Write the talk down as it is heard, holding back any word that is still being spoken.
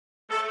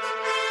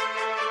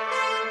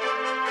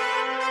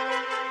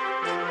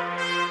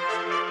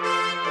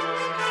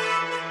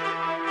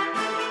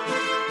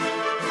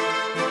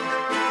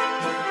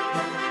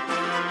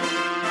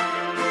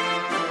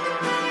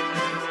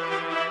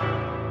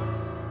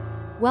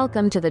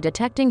Welcome to the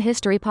Detecting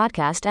History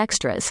Podcast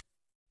Extras.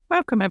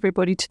 Welcome,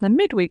 everybody, to the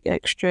Midweek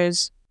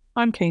Extras.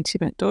 I'm Katie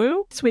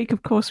McDoyle. This week,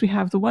 of course, we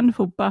have the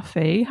wonderful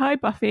Buffy. Hi,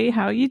 Buffy.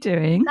 How are you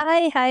doing?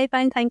 Hi,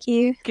 fine, thank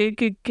you.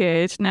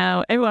 Good.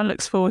 Now, everyone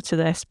looks forward to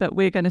this, but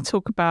we're going to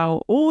talk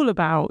all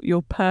about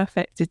your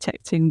perfect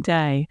detecting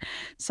day.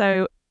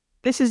 So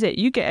this is it.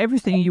 You get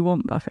everything you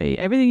want, Buffy,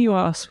 everything you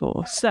ask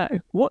for. So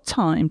what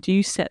time do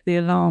you set the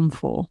alarm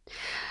for?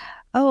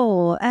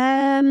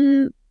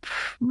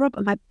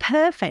 Robert, my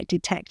perfect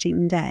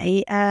detecting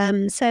day.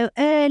 So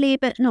early,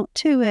 but not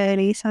too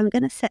early. So I'm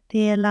going to set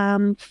the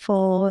alarm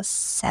for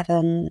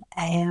 7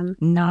 a.m.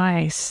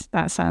 Nice.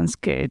 That sounds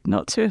good.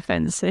 Not too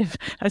offensive,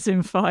 as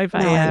in 5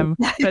 a.m.,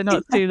 but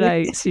not too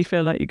late. So you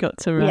feel like you got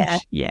to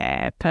rush.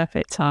 Yeah,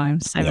 perfect time,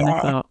 7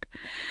 o'clock.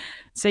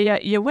 So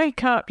you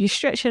wake up, you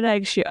stretch your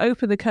legs, you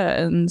open the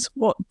curtains.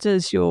 What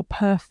does your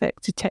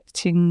perfect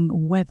detecting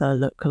weather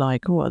look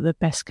like? What are the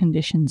best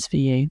conditions for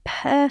you?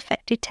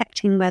 Perfect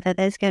detecting weather.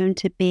 There's going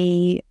to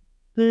be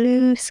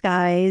blue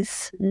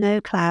skies,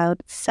 no cloud,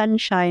 sun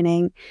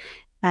shining,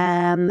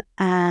 and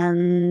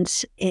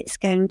it's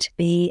going to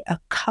be a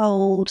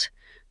cold,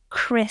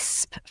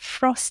 crisp,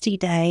 frosty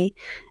day.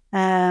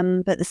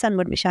 But the sun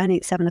wouldn't be shining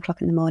at 7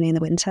 o'clock in the morning in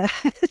the winter.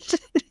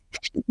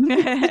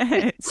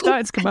 It's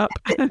starting to come up.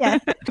 Yeah,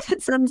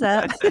 sun's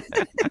up.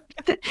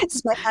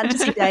 It's my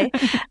fantasy day.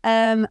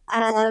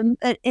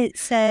 But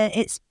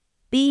it's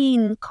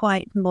been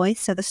quite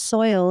moist, so the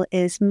soil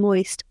is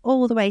moist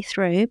all the way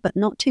through, but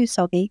not too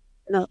soggy.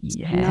 Not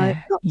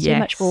too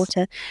much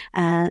water,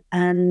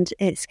 and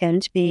it's going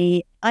to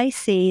be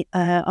icy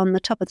on the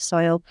top of the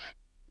soil,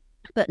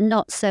 but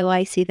not so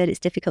icy that it's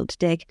difficult to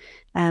dig.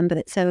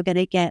 So we're going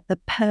to get the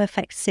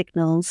perfect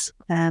signals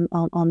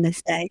on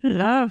this day.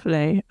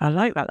 Lovely. I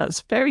like that.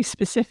 That's very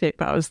specific,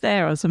 but I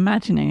was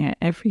imagining it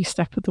every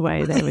step of the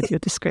way there with your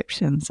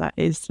descriptions. That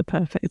is the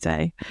perfect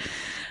day.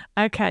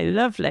 Okay,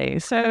 lovely.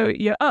 So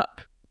you're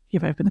up.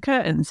 You've opened the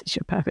curtains. It's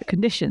your perfect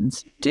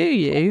conditions. Do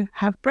you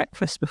have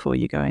breakfast before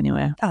you go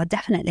anywhere? Oh,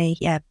 definitely.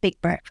 Yeah, big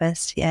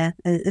breakfast. Yeah,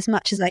 as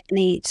much as I can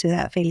eat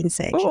without feeling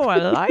sick. Oh, I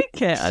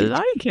like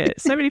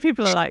it. So many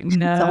people are like,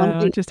 no,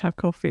 I'll just have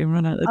coffee and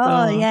run out the door.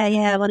 Oh,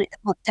 yeah. I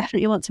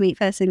definitely want to eat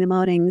first thing in the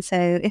morning.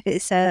 So if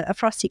it's a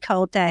frosty,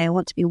 cold day, I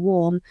want to be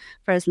warm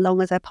for as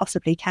long as I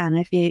possibly can.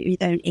 If you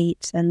don't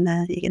eat, then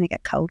you're going to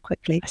get cold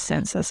quickly. I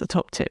sense that's a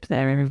top tip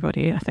there,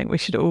 everybody. I think we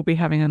should all be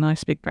having a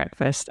nice big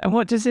breakfast. And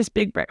what does this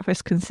big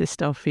breakfast consist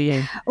of for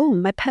you? Oh,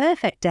 my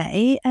perfect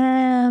day.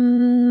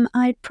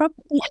 I'd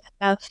probably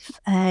have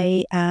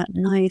a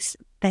nice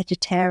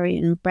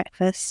vegetarian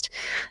breakfast.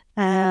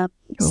 So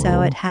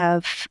I'd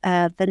have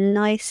the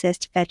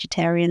nicest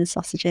vegetarian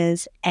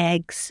sausages,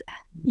 eggs,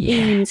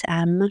 beans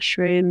and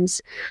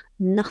mushrooms.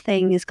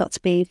 Nothing has got to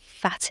be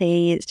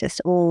fatty. It's just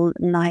all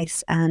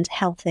nice and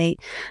healthy.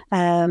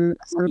 Some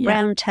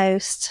brown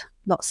toast,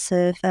 lots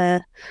of,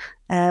 not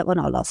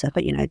lots of,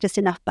 but just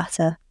enough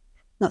butter.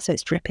 Not so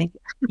it's dripping.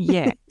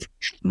 Yeah,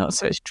 not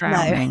so it's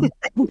drowning.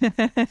 No.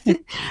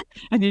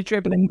 And you're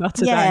dribbling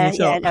butter down your top.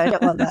 Yeah, no, I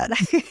don't want that.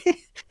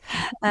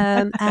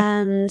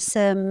 And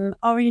some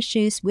orange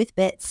juice with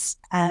bits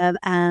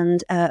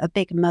and a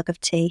big mug of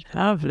tea.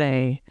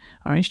 Lovely.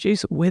 Orange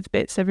juice with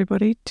bits,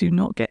 everybody. Do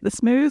not get the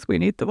smooth. We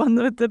need the one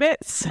with the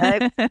bits.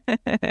 Nope.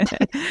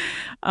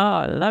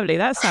 Oh, lovely.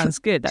 That sounds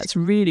good. That's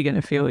really going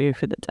to fuel you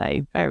for the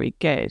day. Very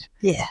good.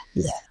 Yeah.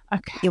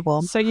 Okay. You're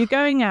warm. So you're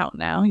going out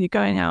now. You're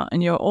going out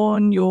and you're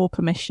on your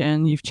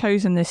permission. You've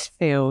chosen this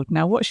field.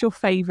 Now, what's your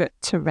favourite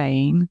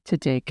terrain to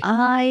dig?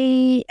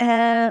 I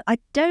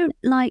don't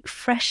like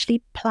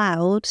freshly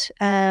ploughed.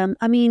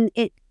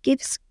 It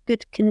gives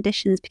good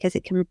conditions because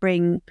it can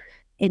bring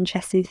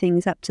interesting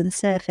things up to the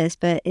surface,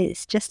 but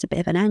it's just a bit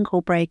of an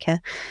ankle breaker.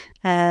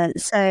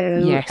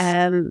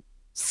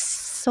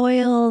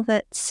 Soil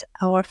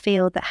or a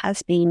field that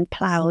has been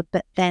ploughed,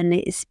 but then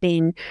it's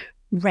been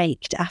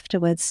raked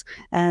afterwards,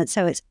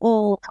 so it's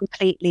all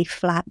completely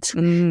flat.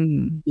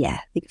 Yeah,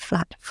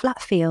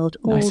 flat field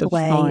all nice the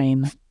way.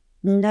 Fine.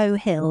 No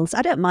hills.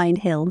 I don't mind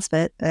hills,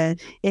 but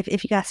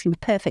if you're asking for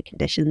perfect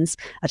conditions,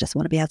 I just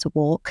want to be able to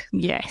walk.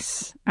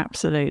 Yes,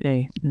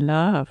 absolutely.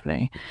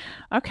 Lovely.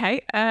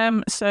 Okay,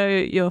 so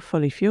you're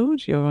fully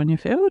fueled, you're on your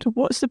field.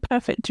 What's the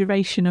perfect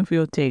duration of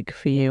your dig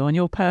for you on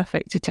your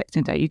perfect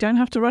detecting day? You don't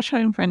have to rush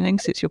home for anything,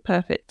 so it's your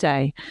perfect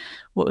day.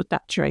 What would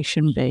that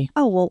duration be?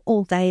 Oh, well,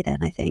 all day then,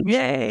 I think.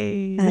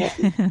 Yay!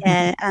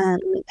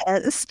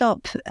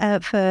 Stop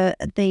for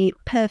the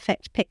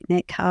perfect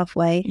picnic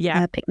halfway,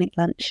 picnic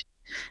lunch.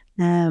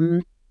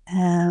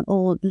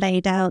 All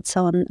laid out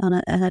on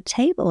a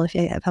table.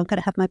 If I'm going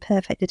to have my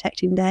perfect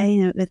detecting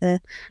day, with a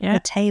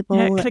table.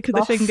 Yeah, click of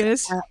the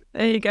fingers.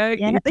 There you go.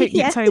 Yeah. Your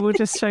picnic table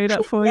just showed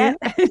up for you.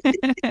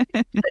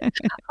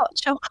 Hot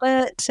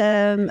chocolate,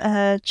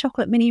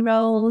 chocolate mini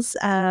rolls,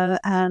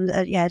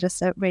 and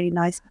just a really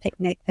nice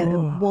picnic that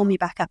will warm you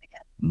back up again.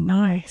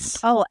 Nice.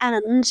 Oh,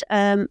 and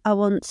I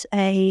want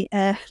a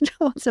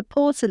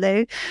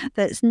portaloo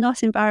that's not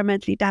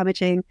environmentally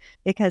damaging,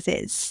 because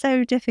it's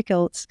so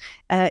difficult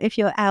if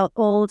you're out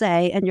all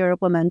day and you're a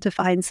woman to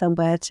find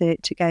somewhere to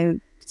go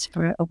just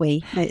for a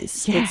wee.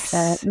 It's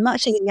Yes.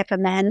 much easier for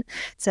men.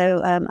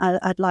 So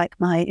I'd like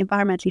my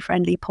environmentally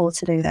friendly pause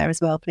to do there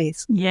as well,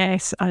 please.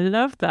 Yes, I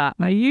love that.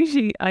 I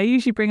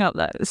usually bring up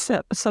that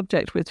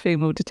subject with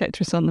female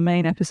detectorists on the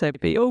main episode,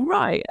 but you're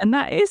right, and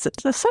that is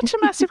such a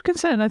massive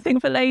concern. I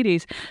think for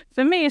ladies,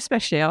 for me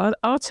especially,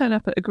 I'll turn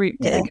up at a group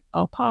gig,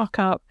 I'll park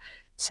up,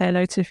 say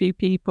hello to a few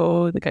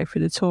people, they go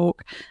through the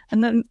talk,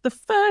 and then the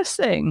first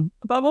thing,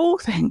 above all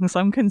things,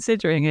 I'm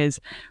considering is,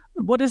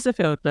 what does the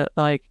field look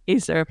like?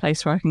 Is there a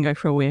place where I can go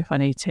for a wee if I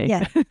need to?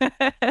 Yeah.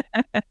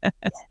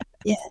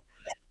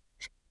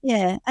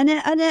 Yeah, and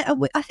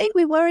I think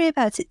we worry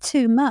about it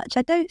too much.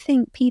 I don't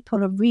think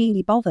people are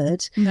really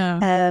bothered.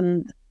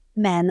 No.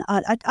 Men,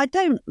 I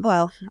don't.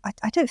 Well,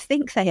 I don't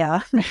think they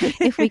are.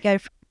 If we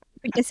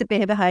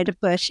disappear behind a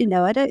bush,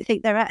 I don't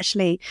think they're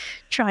actually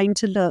trying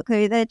to look.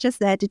 They're just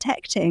there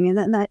detecting,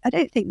 and I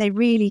don't think they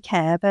really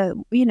care. But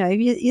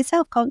you're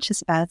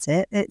self-conscious about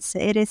it.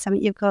 It is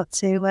something you've got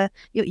to.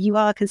 You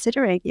are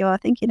considering. You are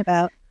thinking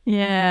about.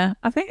 Yeah,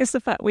 I think it's the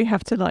fact we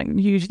have to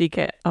usually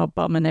get our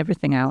bum and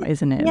everything out,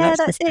 isn't it? Yeah,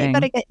 that's it. You've got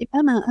to get your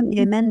bum out, haven't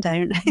you? Men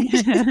don't.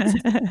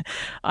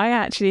 I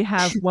actually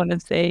have one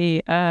of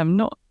the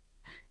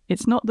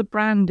it's not the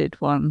branded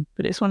one,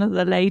 but it's one of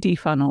the lady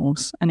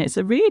funnels, and it's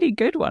a really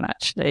good one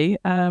actually.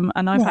 And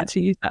I've had to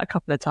use that a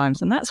couple of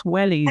times, and that's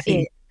well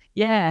easy.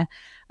 Yeah,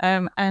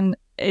 and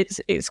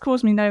it's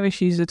caused me no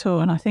issues at all.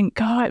 And I think,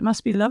 God, it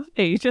must be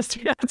lovely just to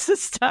be able to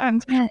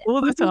stand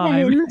all the time.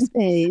 Yeah, it must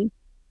be.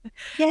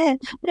 Yeah,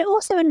 but it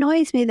also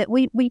annoys me that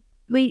we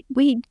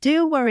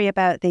do worry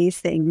about these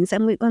things,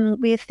 and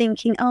we're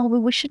thinking, oh,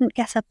 well, we shouldn't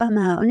get our bum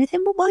out. And you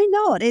think, well, why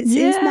not? It's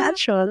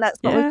natural, and that's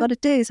what we've got to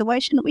do. So why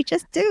shouldn't we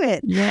just do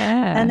it?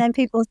 Yeah. And then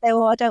people say,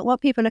 well, I don't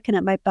want people looking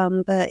at my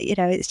bum, but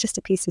it's just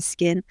a piece of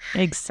skin.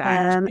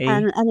 Exactly.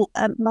 And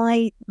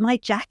my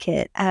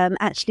jacket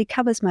actually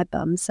covers my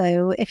bum,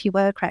 so if you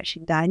were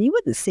crouching down, you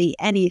wouldn't see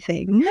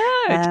anything.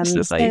 No, just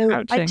looks like you're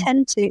crouching.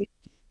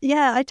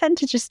 I tend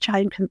to just try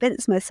and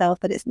convince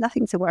myself that it's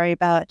nothing to worry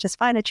about. Just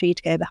find a tree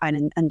to go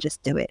behind and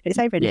just do it. It's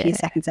over in a few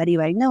seconds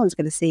anyway. No one's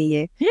going to see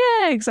you.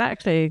 Yeah,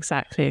 exactly.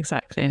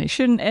 And it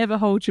shouldn't ever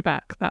hold you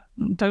back.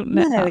 Don't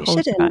let that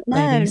hold you back,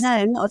 ladies.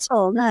 No, not at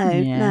all. No.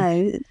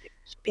 You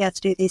should be able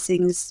to do these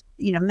things.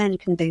 Men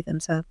can do them.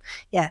 So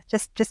yeah,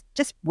 just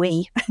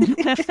we.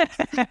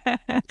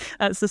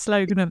 That's the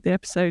slogan of the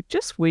episode.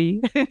 Just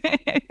we.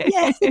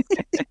 Yeah.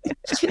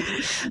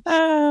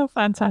 Oh,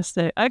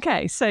 fantastic.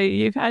 Okay, so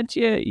you've had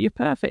your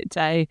perfect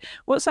day.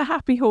 What's a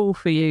happy haul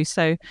for you?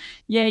 So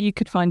yeah, you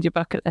could find your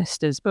bucket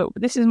listers, but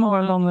this is more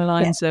along the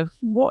lines of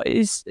what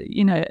is,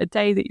 a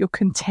day that you're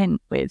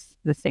content with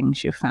the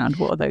things you've found.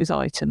 What are those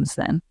items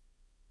then?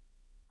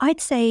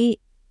 I'd say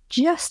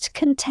just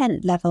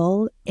content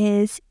level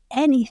is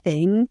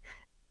anything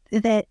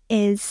that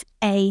is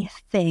a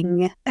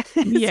thing.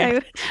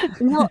 Yeah.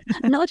 So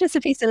not just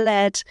a piece of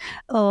lead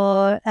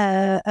or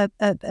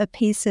a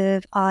piece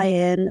of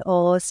iron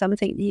or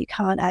something that you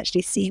can't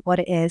actually see what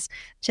it is,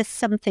 just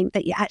something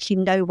that you actually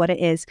know what it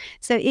is.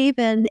 So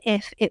even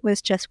if it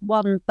was just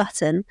one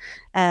button,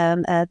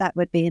 that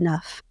would be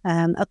enough.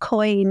 A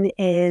coin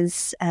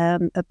is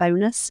a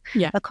bonus.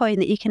 Yeah. A coin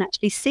that you can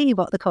actually see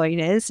what the coin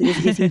is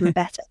even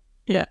better.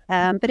 Yeah.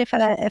 But if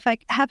I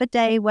have a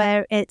day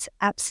where it's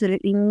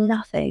absolutely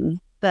nothing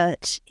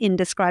but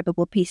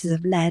indescribable pieces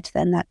of lead,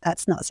 then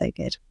that's not so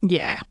good.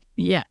 Yeah.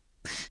 Yeah.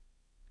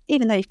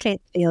 Even though you've cleared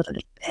the field a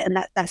little bit,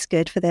 and that's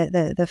good for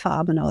the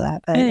farm and all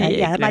that. But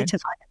I'd like to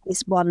find at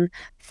least one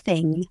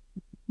thing,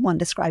 one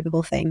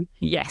describable thing.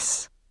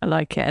 Yes. I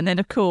like it. And then,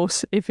 of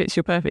course, if it's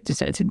your perfect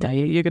detecting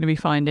day, you're going to be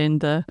finding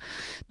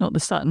not the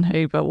Sutton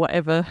Who, but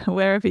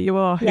wherever you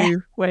are,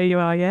 where you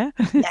are, yeah?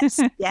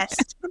 Yes.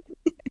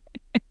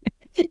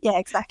 Yeah,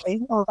 exactly.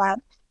 All that.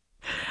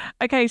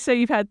 Okay, so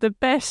you've had the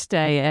best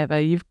day ever.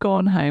 You've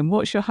gone home.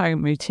 What's your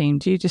home routine?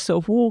 Do you just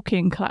sort of walk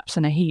in, collapse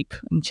in a heap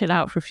and chill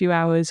out for a few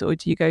hours, or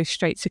do you go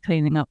straight to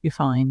cleaning up your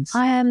finds?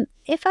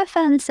 If I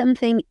found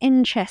something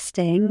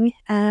interesting,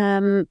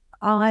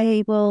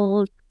 I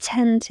will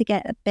tend to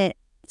get a bit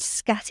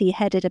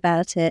scatty-headed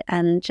about it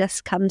and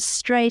just come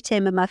straight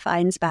in with my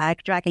finds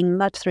bag, dragging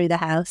mud through the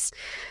house,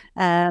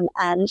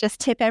 and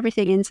just tip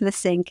everything into the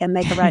sink and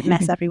make a right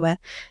mess everywhere,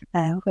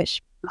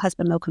 which my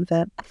husband will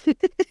confirm.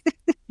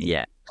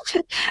 Yeah.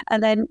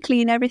 And then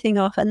clean everything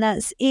off, and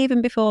that's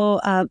even before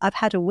I've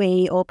had a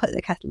wee or put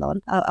the kettle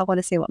on. I want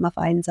to see what my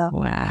finds are.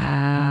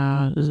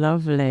 Wow,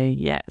 lovely.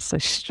 Yeah, so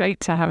straight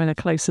to having a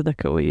closer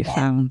look at what you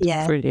found.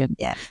 Yeah. Brilliant.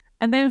 Yeah.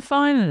 And then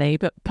finally,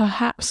 but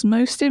perhaps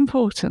most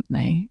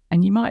importantly,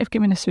 and you might have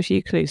given us a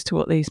few clues to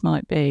what these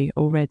might be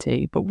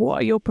already, but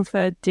what are your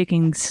preferred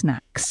digging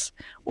snacks?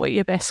 What are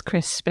your best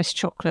crisps, best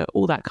chocolate,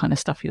 all that kind of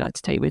stuff you like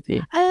to take with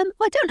you? Well,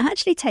 I don't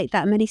actually take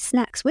that many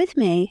snacks with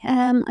me.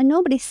 I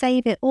normally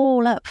save it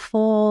all up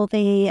for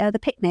the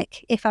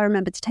picnic, if I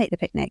remember to take the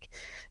picnic.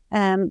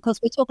 Because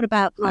we're talking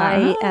about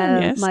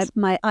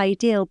my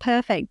ideal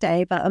perfect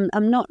day, but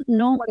I'm not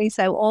normally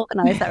so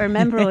organised that I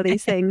remember all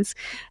these things.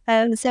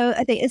 So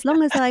I think as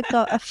long as I've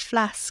got a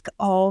flask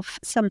of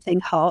something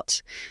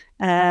hot,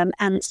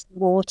 and some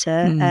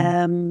water.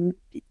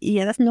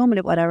 That's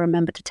normally what I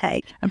remember to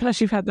take. And plus,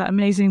 you've had that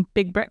amazing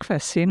big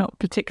breakfast, so you're not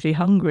particularly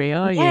hungry,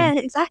 are you? Yeah,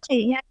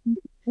 exactly. Yeah,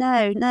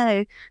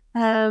 no.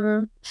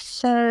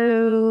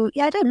 So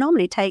I don't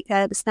normally take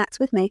the snacks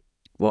with me.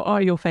 What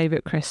are your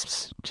favourite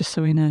crisps, just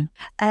so we know?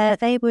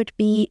 They would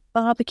be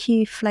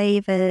barbecue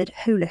flavoured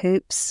hula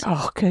hoops.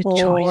 Oh, good or,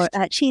 choice.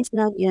 Cheese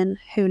and onion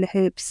hula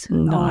hoops.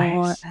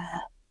 Nice.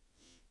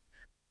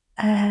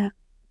 Or,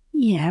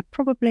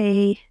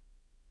 probably,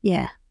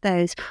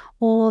 those.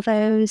 Or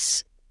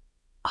those,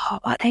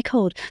 what are they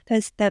called?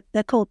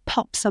 They're called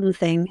pop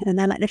something, and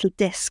they're like little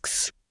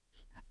discs.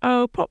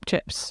 Oh, pop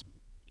chips.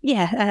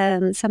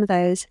 Yeah, some of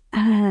those.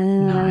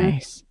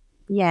 Nice.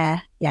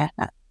 Yeah,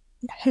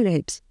 hula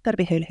hoops. Got to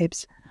be hula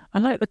hoops. I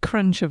like the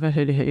crunch of a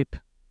hula hoop.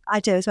 I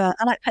do as well.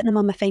 I like putting them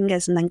on my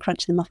fingers and then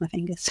crunching them off my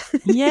fingers.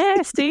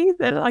 Yeah, see,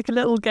 they're like a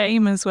little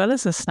game as well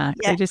as a snack.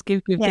 Yeah. They just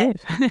give. Yeah,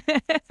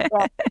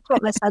 I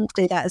taught my son to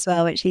do that as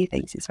well, which he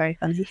thinks is very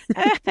funny.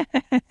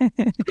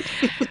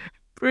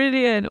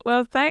 Brilliant.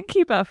 Well, thank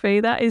you,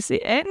 Buffy. That is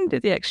the end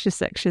of the extra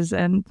sections,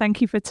 and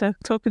thank you for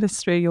talking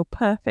us through your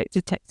perfect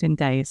detecting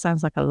day. It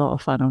sounds like a lot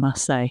of fun, I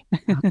must say.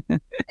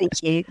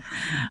 Thank you.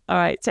 All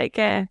right, take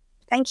care.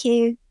 Thank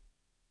you.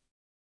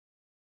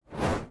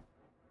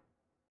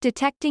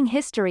 Detecting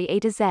History A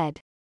to Z.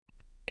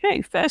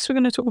 Okay, first we're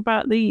going to talk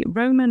about the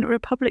Roman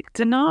Republic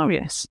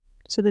denarius.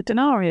 So the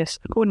denarius,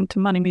 according to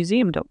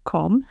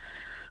moneymuseum.com,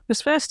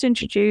 was first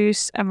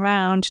introduced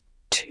around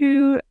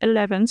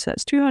 211, so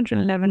that's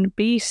 211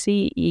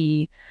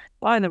 BCE,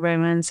 by the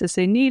Romans, as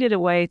they needed a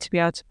way to be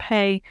able to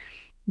pay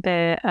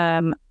their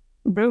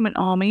Roman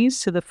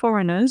armies to the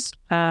foreigners.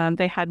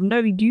 They had no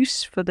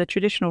use for the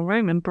traditional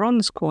Roman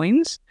bronze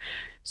coins,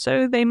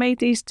 so they made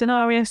these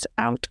denarius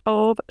out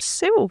of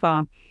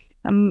silver.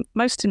 And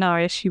most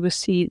denarius, you will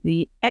see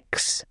the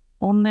X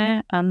on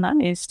there, and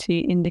that is to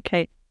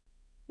indicate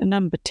the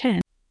number 10.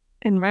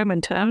 In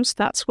Roman terms,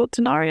 that's what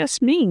denarius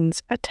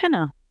means, a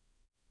tenner.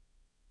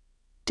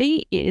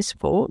 D is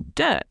for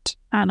dirt,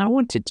 and I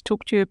wanted to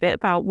talk to you a bit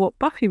about what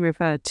Buffy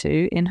referred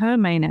to in her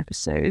main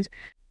episode,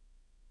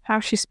 how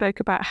she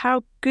spoke about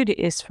how good it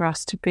is for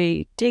us to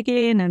be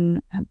digging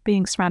and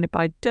being surrounded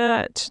by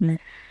dirt and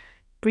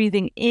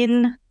breathing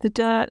in the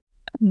dirt,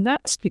 and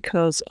that's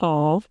because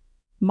of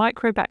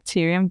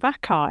Mycobacterium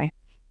vaccae.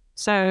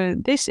 So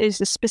this is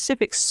a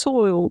specific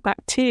soil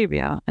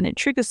bacteria, and it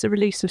triggers the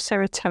release of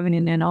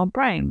serotonin in our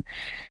brain.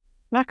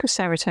 Lack of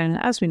serotonin,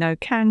 as we know,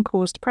 can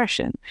cause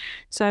depression.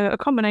 So a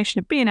combination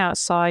of being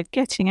outside,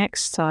 getting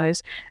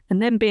exercise,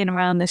 and then being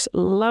around this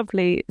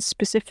lovely,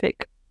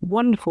 specific,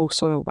 wonderful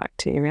soil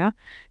bacteria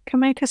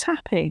can make us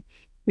happy.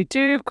 We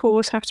do, of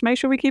course, have to make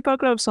sure we keep our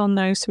gloves on,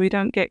 though, so we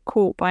don't get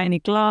caught by any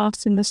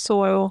glass in the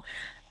soil.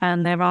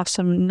 And there are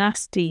some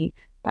nasty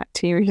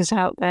bacteria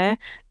out there.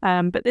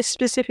 But this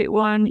specific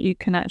one, you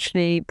can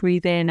actually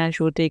breathe in as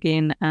you're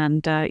digging.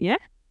 And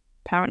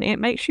apparently it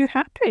makes you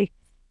happy.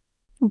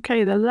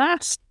 Okay, the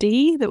last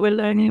D that we're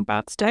learning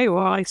about today, or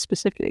I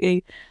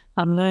specifically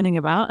am learning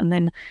about and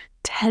then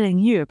telling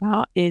you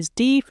about, is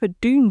D for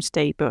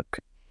Doomsday Book.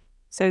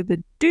 So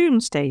the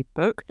Doomsday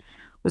Book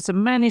was a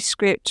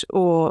manuscript,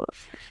 or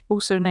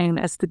also known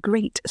as the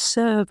Great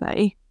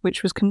Survey,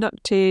 which was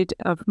conducted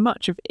of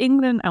much of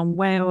England and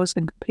Wales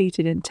and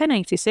completed in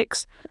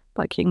 1086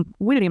 by King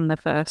William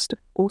I,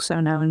 also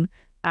known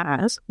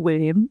as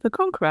William the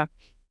Conqueror.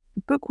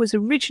 The book was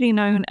originally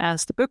known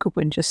as the Book of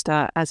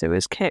Winchester, as it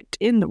was kept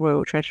in the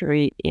royal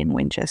treasury in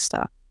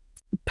Winchester.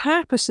 The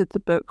purpose of the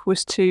book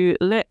was to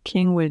let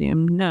King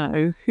William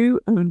know who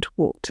owned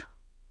what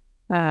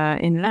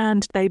in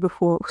land, labour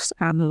force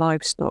and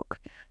livestock,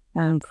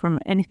 from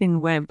anything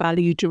where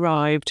value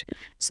derived,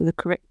 so the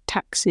correct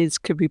taxes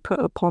could be put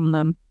upon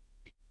them.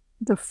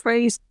 The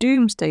phrase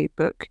Doomsday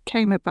Book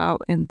came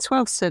about in the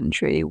 12th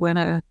century when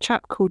a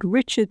chap called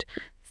Richard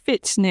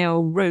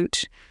Fitznell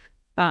wrote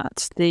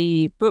that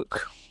the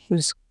book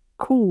was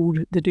called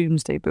the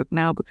Doomsday Book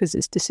now because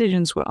its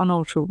decisions were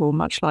unalterable,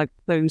 much like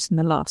those in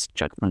the Last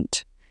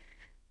Judgment.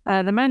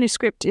 The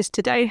manuscript is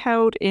today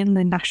held in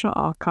the National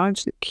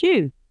Archives at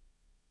Kew.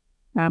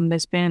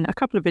 There's been a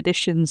couple of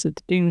editions of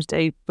the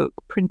Doomsday Book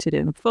printed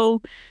in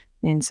full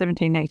in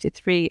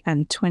 1783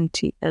 and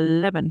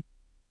 2011.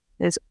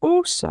 There's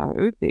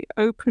also the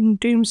Open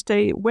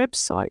Doomsday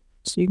website,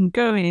 so you can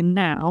go in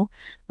now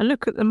and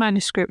look at the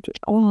manuscript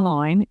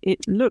online.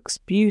 It looks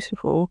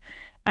beautiful,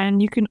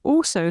 and you can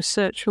also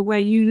search for where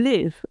you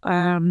live.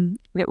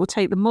 It will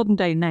take the modern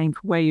day name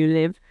for where you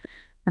live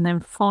and then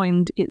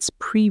find its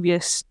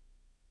previous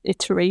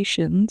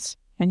iterations,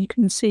 and you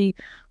can see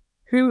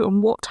who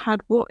and what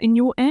had what in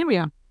your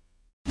area.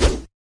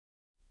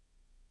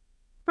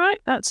 Right,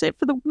 that's it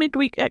for the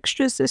midweek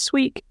extras this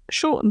week.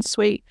 Short and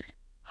sweet.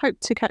 Hope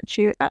to catch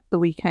you at the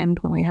weekend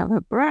when we have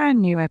a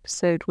brand new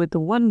episode with the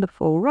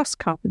wonderful Ross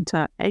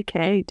Carpenter,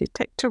 aka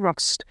Detector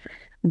Rost.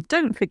 And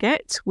don't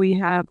forget, we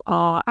have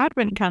our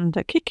Advent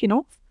calendar kicking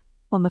off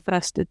on the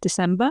 1st of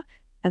December,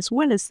 as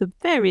well as the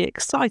very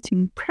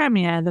exciting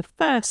premiere, the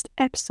first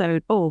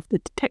episode of The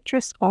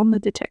Detectress on The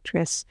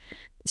Detectress.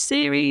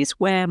 series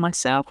where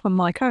myself and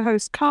my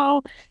co-host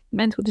Carl,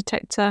 mental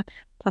detector,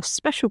 plus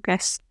special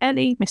guests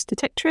Ellie, Miss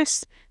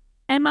Detectress,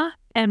 Emma,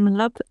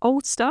 Love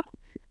Old Stuff,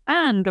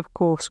 and of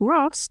course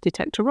Ross,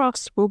 Detector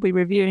Ross, will be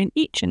reviewing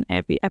each and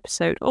every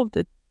episode of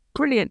the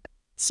brilliant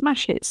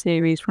smash hit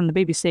series from the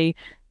BBC,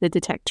 The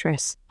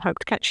Detectress. Hope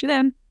to catch you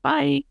then.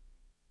 Bye.